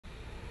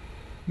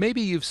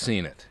Maybe you've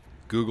seen it.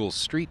 Google's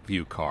Street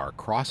View car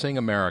crossing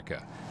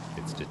America,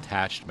 its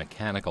detached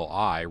mechanical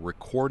eye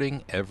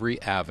recording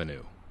every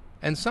avenue,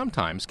 and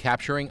sometimes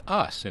capturing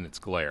us in its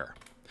glare.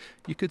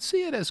 You could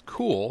see it as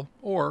cool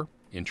or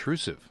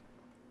intrusive.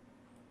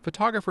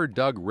 Photographer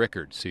Doug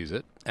Rickard sees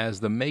it as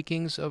the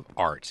makings of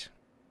art.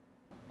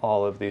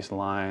 All of these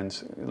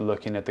lines,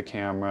 looking at the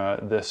camera,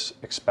 this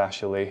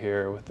especially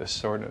here with this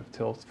sort of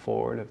tilt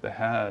forward of the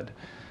head,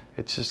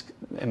 it just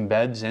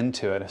embeds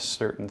into it a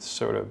certain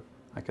sort of,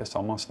 I guess,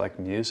 almost like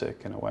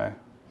music in a way.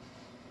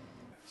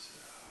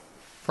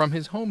 From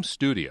his home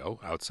studio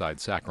outside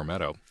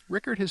Sacramento,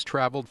 Rickard has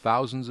traveled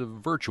thousands of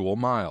virtual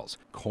miles,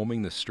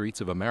 combing the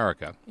streets of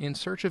America in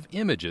search of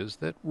images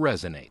that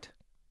resonate.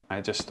 I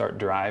just start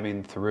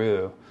driving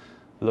through,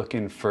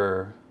 looking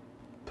for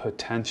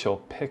potential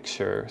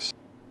pictures.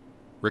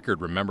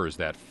 Rickard remembers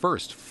that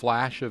first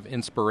flash of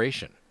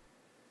inspiration.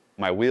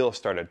 My wheels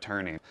started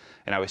turning,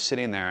 and I was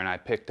sitting there and I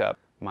picked up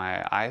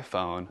my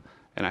iPhone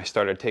and I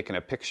started taking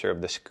a picture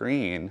of the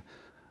screen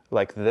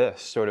like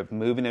this, sort of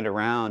moving it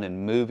around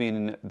and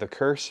moving the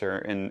cursor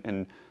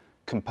and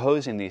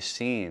composing these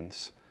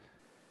scenes.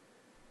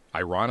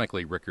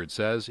 Ironically, Rickard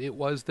says it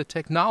was the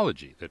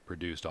technology that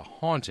produced a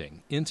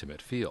haunting,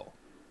 intimate feel.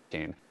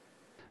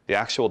 The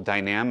actual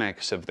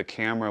dynamics of the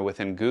camera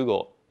within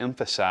Google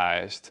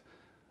emphasized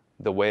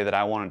the way that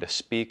I wanted to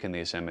speak in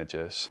these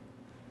images.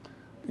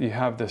 You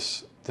have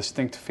this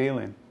distinct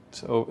feeling,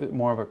 so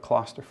more of a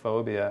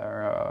claustrophobia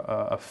or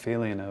a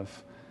feeling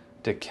of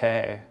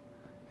decay,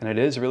 and it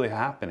is really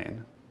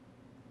happening.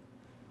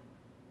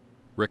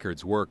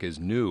 Rickard's work is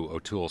new,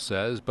 O'Toole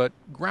says, but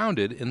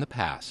grounded in the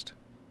past.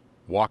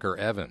 Walker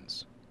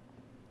Evans,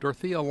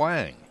 Dorothea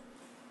Lange,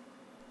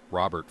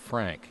 Robert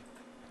Frank.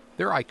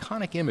 Their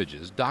iconic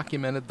images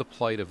documented the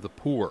plight of the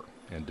poor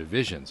and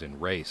divisions in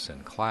race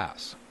and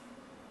class.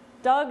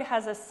 Doug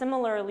has a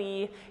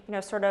similarly,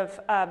 sort of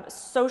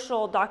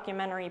social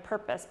documentary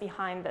purpose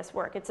behind this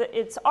work.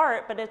 It's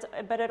art,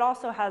 but it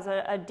also has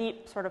a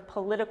deep sort of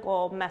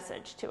political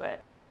message to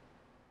it.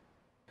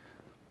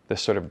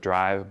 This sort of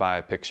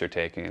drive-by picture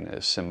taking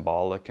is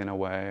symbolic in a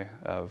way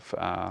of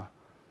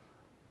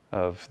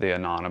the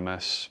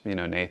anonymous,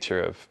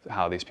 nature of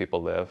how these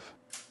people live.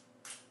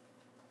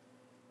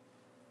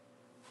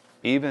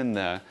 Even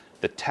the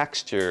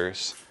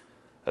textures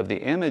of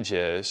the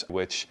images,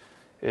 which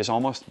is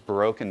almost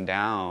broken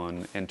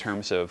down in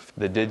terms of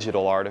the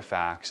digital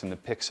artifacts and the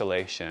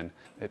pixelation.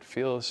 It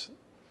feels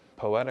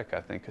poetic, I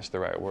think is the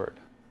right word.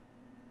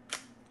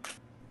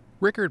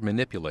 Rickard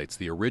manipulates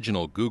the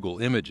original Google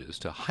images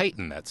to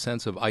heighten that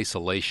sense of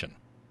isolation.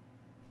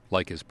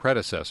 Like his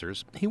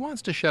predecessors, he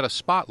wants to shed a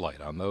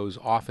spotlight on those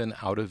often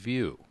out of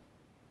view.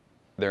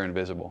 They're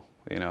invisible.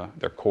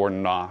 They're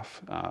cordoned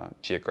off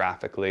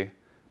geographically.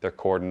 They're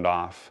cordoned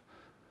off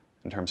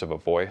in terms of a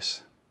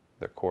voice.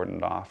 They're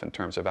cordoned off in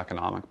terms of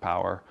economic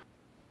power.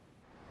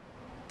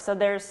 So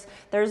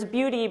there's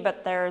beauty,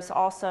 but there's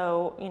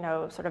also,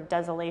 sort of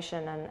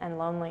desolation and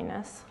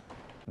loneliness.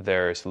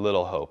 There's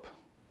little hope.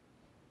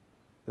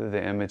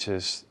 The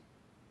images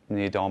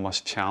need to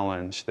almost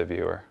challenge the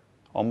viewer,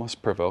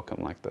 almost provoke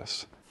them like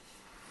this.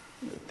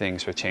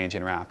 Things are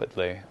changing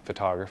rapidly.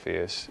 Photography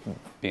is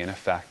being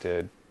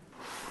affected.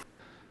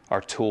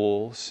 Our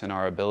tools and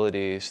our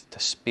abilities to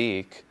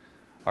speak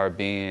are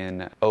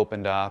being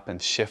opened up and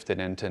shifted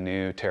into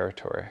new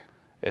territory.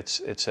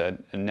 It's a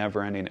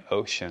never-ending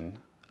ocean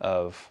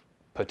of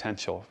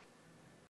potential